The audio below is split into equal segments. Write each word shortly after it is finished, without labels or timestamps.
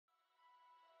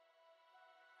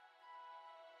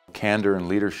candor and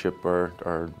leadership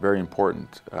are very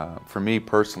important. For me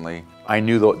personally, I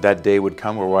knew that day would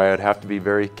come where I would have to be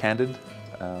very candid,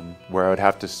 where I would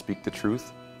have to speak the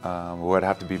truth, where I'd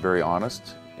have to be very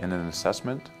honest in an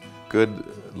assessment. Good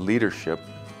leadership,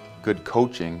 good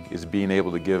coaching is being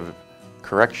able to give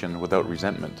correction without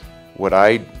resentment. What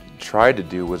I tried to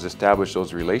do was establish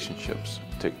those relationships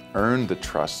to earn the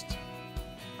trust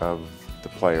of the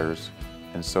players.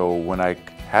 And so when I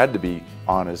had to be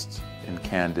honest and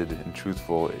candid and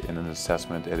truthful in an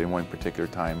assessment at any one particular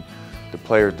time, the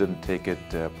players didn't take it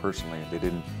personally.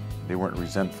 They weren't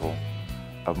resentful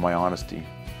of my honesty,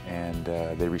 and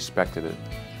they respected it.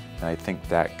 And I think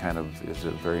that kind of is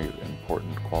a very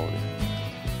important quality.